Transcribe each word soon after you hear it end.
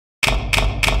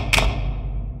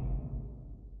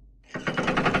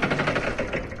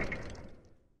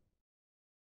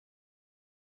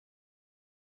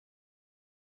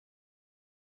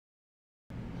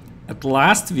At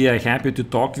last, we are happy to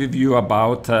talk with you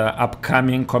about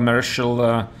upcoming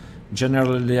commercial,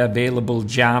 generally available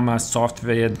JAMA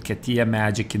Software and Catia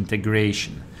Magic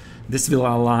integration. This will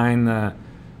align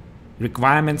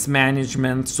requirements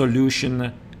management,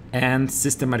 solution, and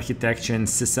system architecture in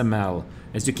SysML.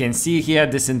 As you can see here,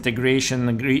 this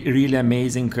integration really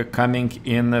amazing, coming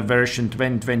in version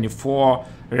 2024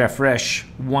 refresh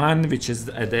 1, which is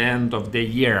at the end of the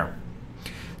year.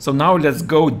 So now let's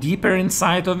go deeper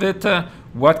inside of it,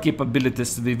 what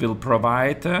capabilities we will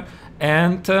provide,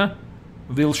 and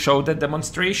we'll show the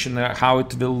demonstration, how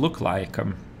it will look like.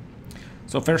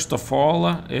 So first of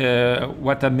all,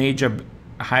 what are major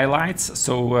highlights?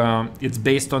 So it's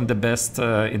based on the best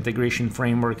integration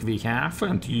framework we have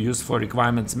and use for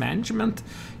requirements management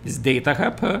is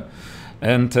DataHub.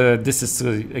 And this is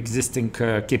existing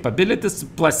capabilities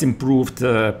plus improved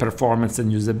performance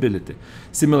and usability.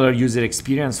 Similar user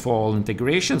experience for all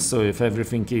integrations. So if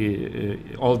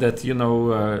everything, all that, you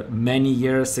know, many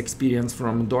years experience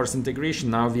from DOORS integration,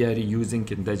 now we are using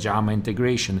in the JAMA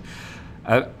integration.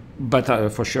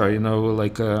 But for sure, you know,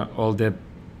 like all the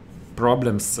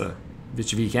problems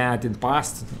which we had in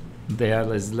past, there are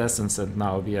lessons and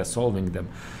now we are solving them.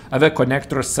 Other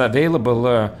connectors available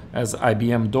as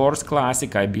IBM DOORS Classic,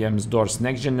 IBM's DOORS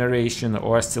Next Generation,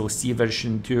 OSLC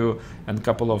version 2, and a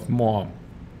couple of more.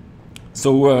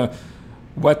 So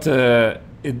what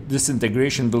this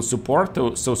integration will support,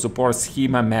 so supports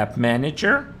Schema Map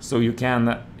Manager. So you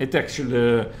can, it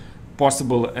actually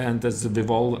possible, and as with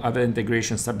all other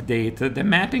integrations, update the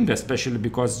mapping, especially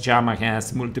because JAMA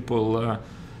has multiple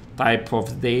type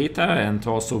of data, and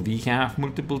also we have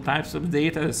multiple types of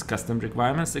data as custom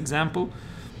requirements example.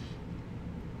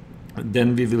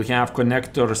 Then we will have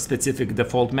connector specific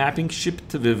default mapping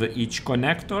shipped with each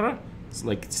connector. It's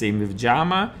like same with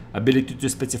JAMA. Ability to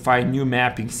specify new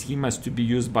mapping schemas to be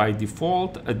used by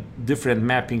default, different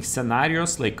mapping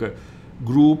scenarios like a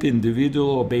group, individual,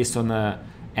 or based on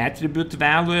attribute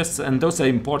values, and those are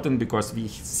important because we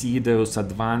see those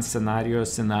advanced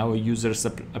scenarios in our users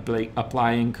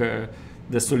applying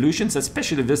the solutions,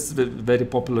 especially this very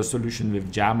popular solution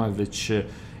with JAMA, which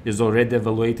is already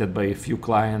evaluated by a few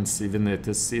clients, even it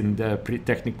is in the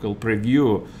technical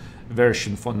preview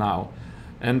version for now.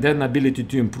 And then ability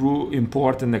to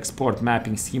import and export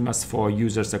mapping schemas for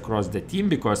users across the team,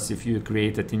 because if you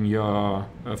create it in your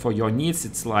for your needs,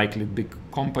 it's likely big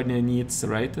company needs,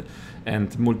 right?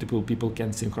 And multiple people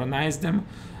can synchronize them.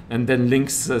 And then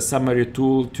links summary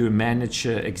tool to manage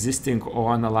existing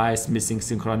or analyze missing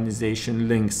synchronization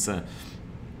links.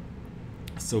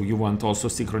 So you want also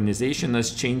synchronization as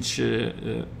change,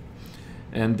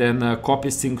 and then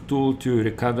copy sync tool to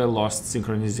recover lost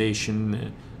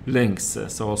synchronization links,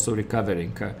 so also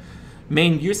recovering.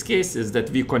 Main use case is that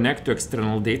we connect to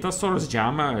external data source,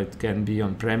 JAMA, it can be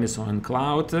on-premise or in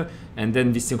cloud, and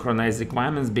then we synchronize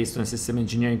requirements based on system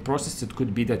engineering process. It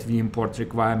could be that we import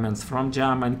requirements from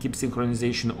JAMA and keep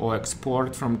synchronization, or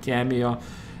export from Cameo,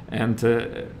 and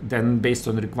then based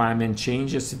on requirement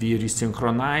changes, we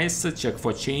resynchronize, check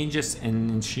for changes,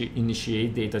 and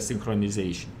initiate data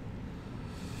synchronization.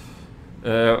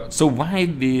 So why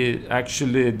we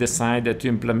actually decided to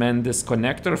implement this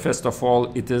connector? First of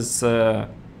all, it is a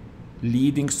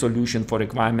leading solution for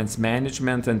requirements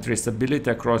management and traceability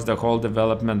across the whole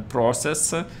development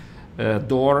process.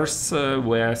 DOORS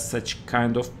were such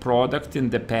kind of product in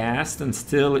the past and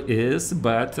still is,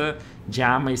 but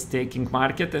JAMA is taking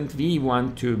market, and we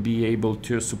want to be able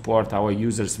to support our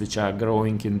users which are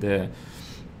growing in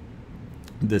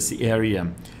this area.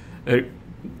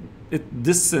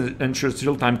 This ensures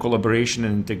real-time collaboration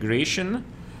and integration,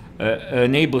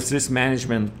 enables risk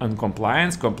management and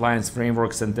compliance. Compliance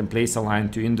frameworks and templates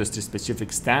aligned to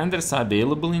industry-specific standards are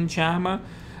available in JAMA.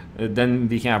 Then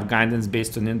we have guidance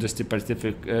based on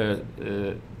industry-specific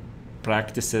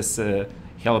practices,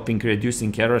 helping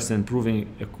reducing errors and improving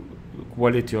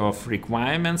quality of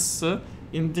requirements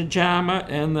in the JAMA,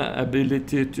 and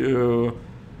ability to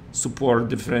support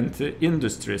different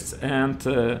industries.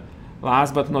 And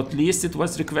last but not least, it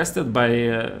was requested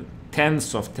by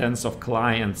tens of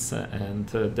clients, and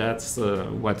that's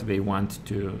what we want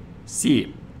to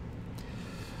see.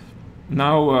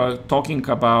 Now talking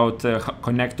about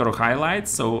connector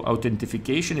highlights, so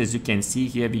authentication, as you can see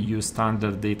here, we use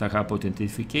standard DataHub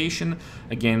authentication.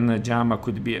 Again, JAMA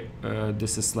could be,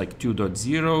 this is like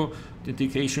 2.0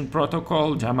 authentication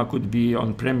protocol. JAMA could be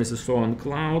on premises or on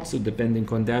cloud, so depending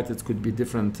on that, it could be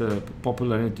different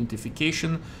popular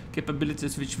authentication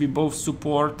capabilities which we both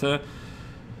support.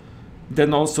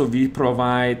 Then also we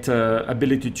provide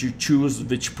ability to choose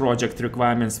which project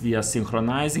requirements we are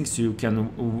synchronizing, so you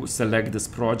can select this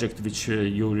project which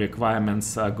your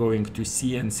requirements are going to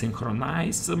see and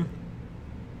synchronize.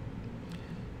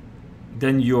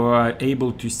 Then you are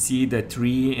able to see the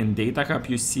tree in DataHub.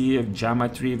 You see a JAMA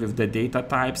tree with the data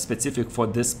type specific for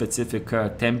this specific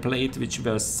template which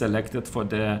was selected for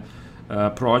the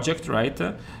project, right?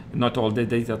 Not all the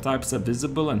data types are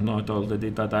visible, and not all the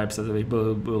data types are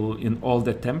available in all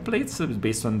the templates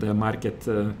based on the market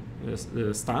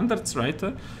standards, right?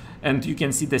 And you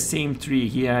can see the same tree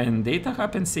here in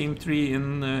DataHub and same tree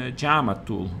in JAMA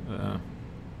tool.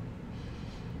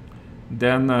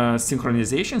 Then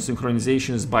synchronization.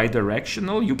 Synchronization is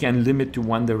bi-directional. You can limit to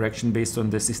one direction based on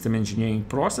the system engineering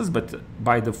process, but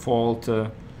by default,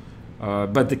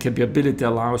 but the capability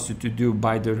allows you to do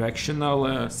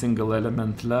bi-directional single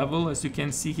element level. As you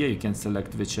can see here, you can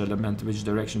select which element, which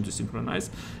direction to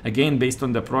synchronize. Again, based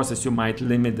on the process, you might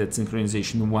limit that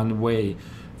synchronization one way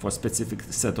for specific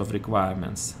set of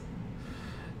requirements.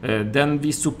 Then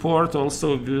we support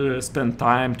also, spend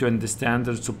time to understand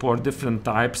and support different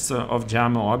types of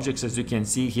JAMA objects. As you can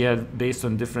see here, based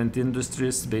on different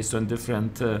industries, based on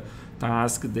different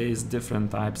tasks, there is different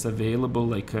types available,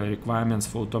 like requirements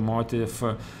for automotive.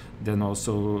 Then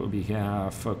also we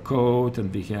have code,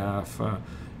 and we have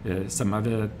some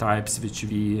other types which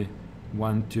we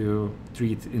want to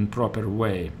treat in proper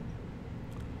way.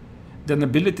 Then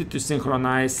ability to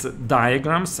synchronize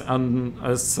diagrams, and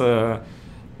as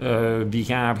we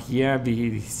have here,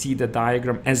 we see the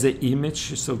diagram as an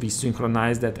image, so we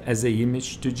synchronize that as an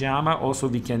image to JAMA. Also,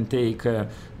 we can take a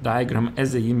diagram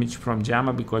as an image from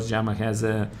JAMA, because JAMA has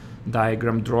a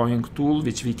diagram drawing tool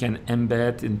which we can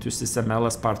embed into SysML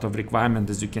as part of requirement.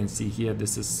 As you can see here,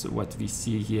 this is what we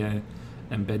see here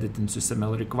embedded in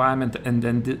SysML requirement, and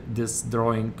then this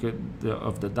drawing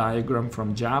of the diagram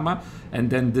from JAMA, and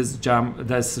then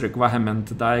this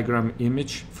requirement diagram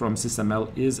image from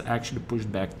SysML is actually pushed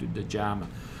back to the JAMA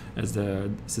as the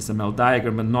SysML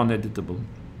diagram and non-editable.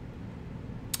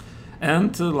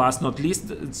 And last not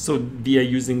least, so we are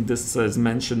using this, as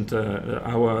mentioned,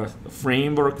 our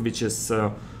framework, which is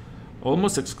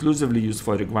almost exclusively used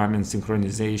for requirement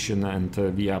synchronization,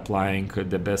 and we are applying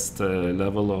the best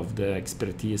level of the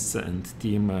expertise and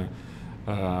team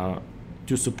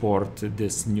to support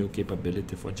this new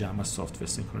capability for JAMA software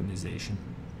synchronization.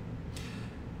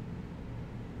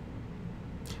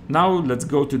 Now let's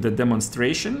go to the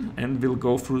demonstration, and we'll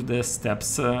go through the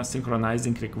steps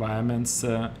synchronizing requirements,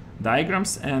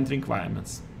 diagrams and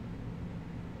requirements.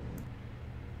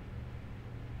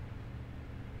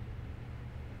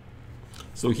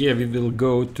 So here we will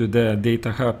go to the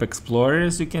DataHub Explorer.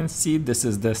 As you can see, this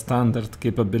is the standard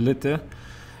capability,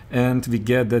 and we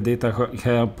get the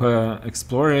DataHub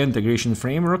Explorer integration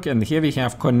framework, and here we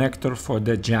have connector for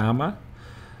the JAMA.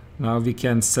 Now we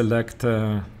can select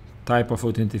type of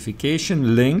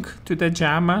authentication, link to the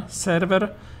JAMA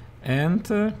server,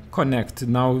 and connect.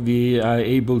 Now we are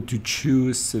able to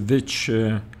choose which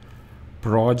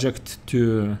project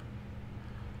to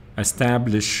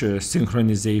establish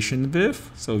synchronization with.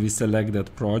 So we select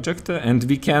that project, and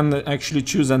we can actually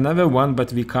choose another one,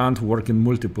 but we can't work in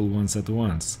multiple ones at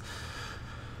once.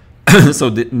 So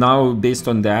now, based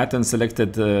on that and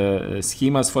selected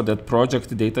schemas for that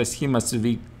project, data schemas,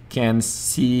 we can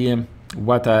see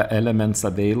what are elements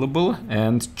available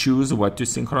and choose what to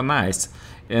synchronize.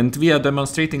 And we are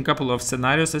demonstrating a couple of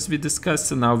scenarios as we discussed.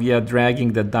 So now we are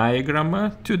dragging the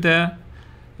diagram to the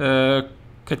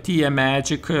Catia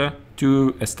Magic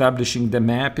to establishing the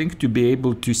mapping to be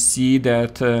able to see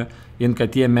that in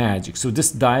Catia Magic. So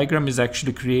this diagram is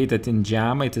actually created in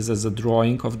JAMA. It is as a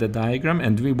drawing of the diagram,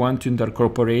 and we want to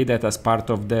incorporate that as part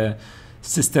of the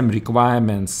system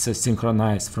requirements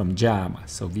synchronized from JAMA.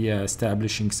 So we are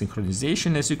establishing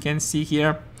synchronization, as you can see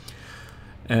here,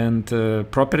 and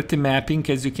property mapping,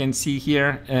 as you can see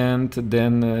here, and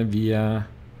then we are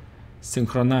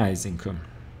synchronizing.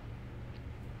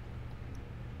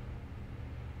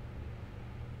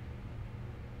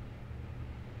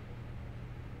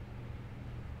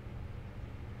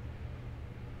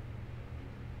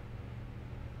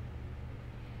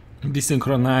 We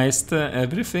synchronized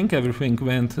everything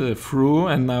went through,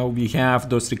 and now we have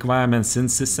those requirements in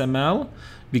SysML.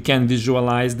 We can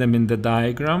visualize them in the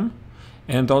diagram,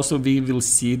 and also we will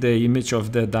see the image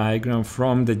of the diagram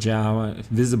from the JAMA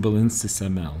visible in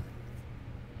SysML.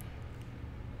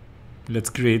 Let's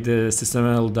create the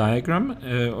SysML diagram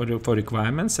for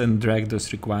requirements and drag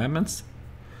those requirements.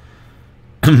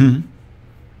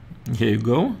 Here you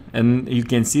go, and you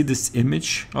can see this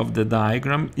image of the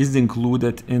diagram is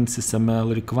included in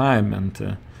SysML requirement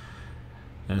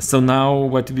So now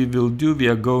what we will do, we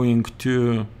are going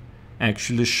to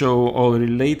actually show all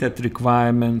related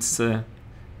requirements to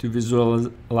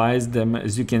visualize them.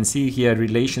 As you can see here,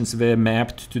 relations were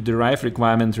mapped to derive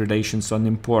requirement relations on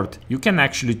import. You can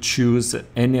actually choose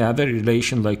any other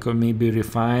relation, like maybe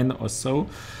refine or so,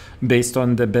 based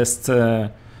on the best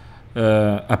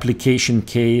application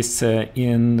case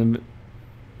in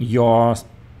your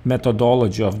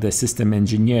methodology of the system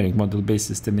engineering, model-based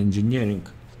system engineering.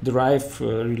 Derive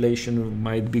relation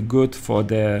might be good for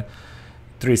the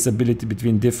traceability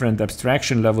between different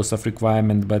abstraction levels of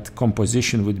requirement, but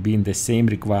composition would be in the same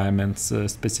requirements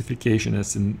specification,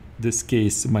 as in this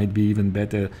case might be even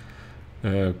better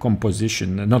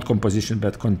composition, not composition,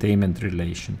 but containment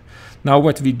relation. Now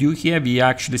what we do here, we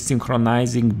are actually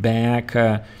synchronizing back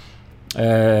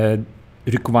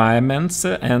requirements,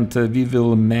 and we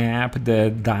will map the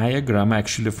diagram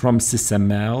actually from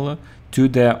SysML to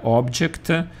the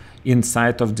object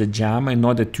inside of the JAMA in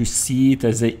order to see it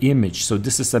as an image. So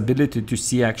this is ability to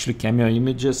see actually camera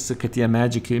images, Catia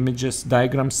Magic images,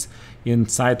 diagrams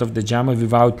inside of the JAMA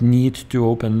without need to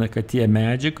open the Catia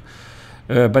Magic.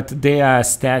 But they are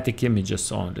static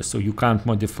images only, so you can't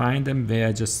modify them. They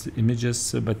are just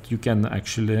images, but you can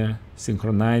actually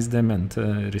synchronize them and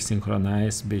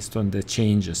resynchronize based on the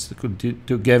changes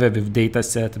together with data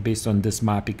set based on this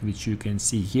mapping which you can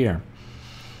see here.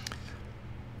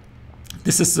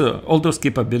 This is all those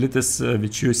capabilities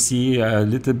which you see are a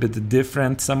little bit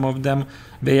different. Some of them,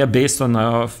 they are based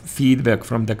on feedback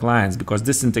from the clients, because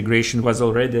this integration was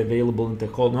already available in the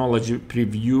Chronology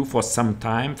preview for some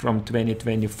time, from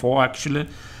 2024 actually,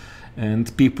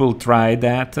 and people try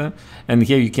that. And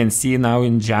here you can see now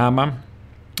in JAMA,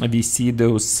 we see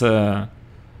those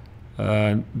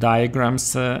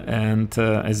diagrams and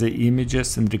as the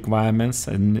images and requirements,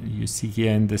 and you see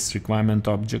here in this requirement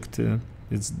object,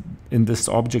 it's in this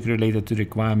object related to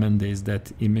requirement, there is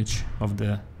that image of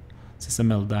the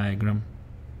SysML diagram.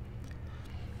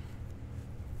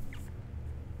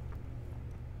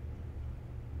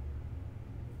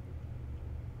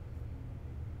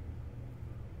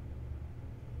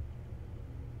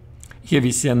 Here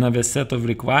we see another set of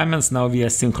requirements. Now we are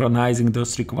synchronizing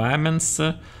those requirements,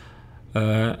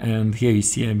 and here you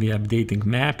see we are updating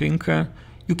mapping.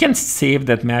 You can save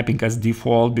that mapping as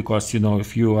default, because, you know,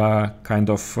 if you are kind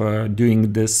of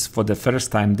doing this for the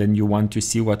first time, then you want to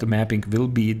see what mapping will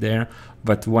be there.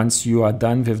 But once you are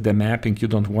done with the mapping, you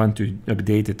don't want to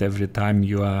update it every time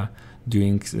you are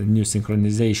doing new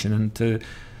synchronization. And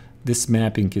this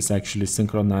mapping is actually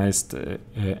synchronized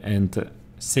and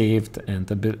saved, and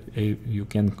you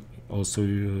can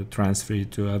also transfer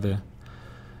it to other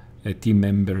team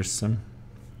members.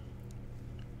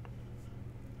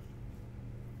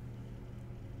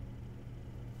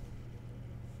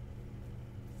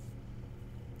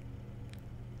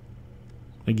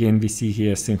 Again, we see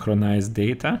here synchronized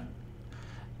data,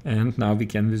 and now we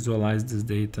can visualize this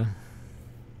data.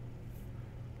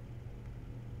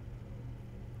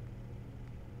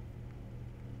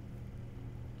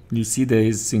 You see there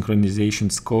is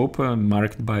synchronization scope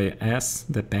marked by S,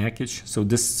 the package. So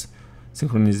this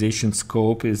synchronization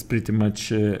scope is pretty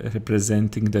much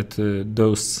representing that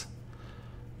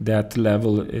that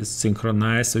level is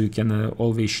synchronized. So you can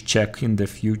always check in the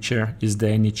future, is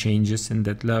there any changes in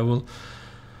that level.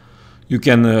 You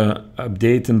can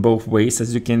update in both ways.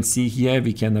 As you can see here,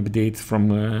 we can update from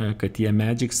Catia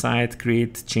Magic side,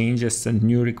 create changes and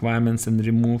new requirements and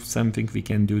remove something. We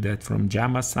can do that from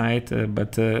JAMA side,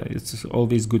 but it's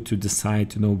always good to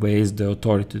decide, you know, where is the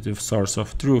authoritative source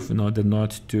of truth in order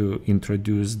not to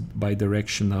introduce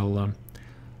bidirectional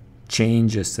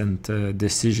changes and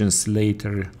decisions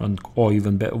later on, or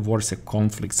even worse,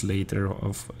 conflicts later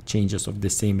of changes of the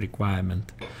same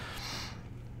requirement.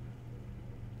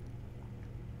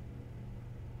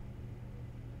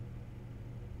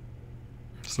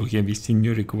 So here we see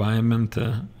new requirement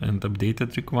and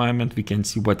updated requirement. We can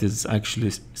see what is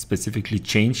actually specifically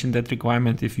changed in that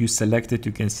requirement. If you select it,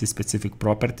 you can see specific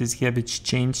properties here which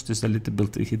changed. There's a little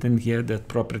bit hidden here, that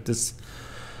properties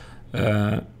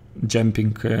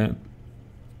jumping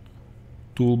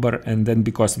toolbar. And then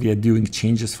because we are doing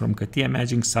changes from Catia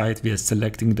Magic side, we are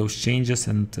selecting those changes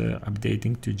and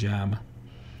updating to JAMA.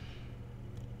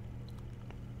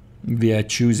 We are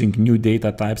choosing new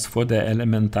data types for the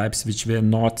element types which were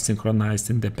not synchronized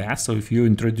in the past. So if you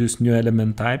introduce new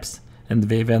element types and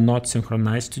they were not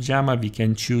synchronized to JAMA, we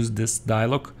can choose this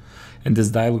dialog, and this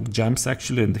dialog jumps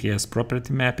actually, and here's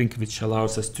property mapping, which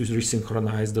allows us to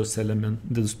resynchronize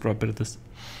those properties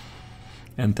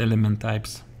and element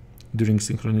types during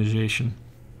synchronization.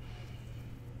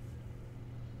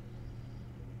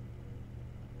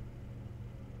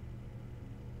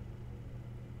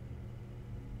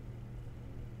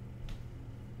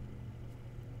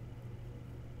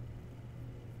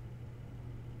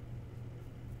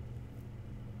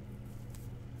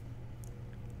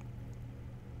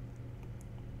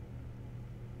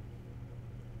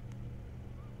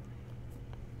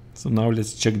 So now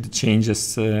let's check the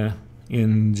changes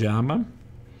in JAMA.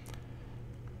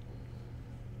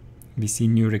 We see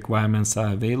new requirements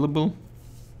are available.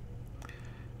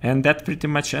 And that pretty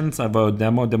much ends our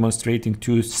demo, demonstrating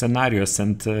two scenarios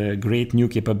and great new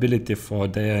capability for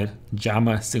the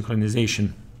JAMA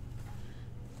synchronization.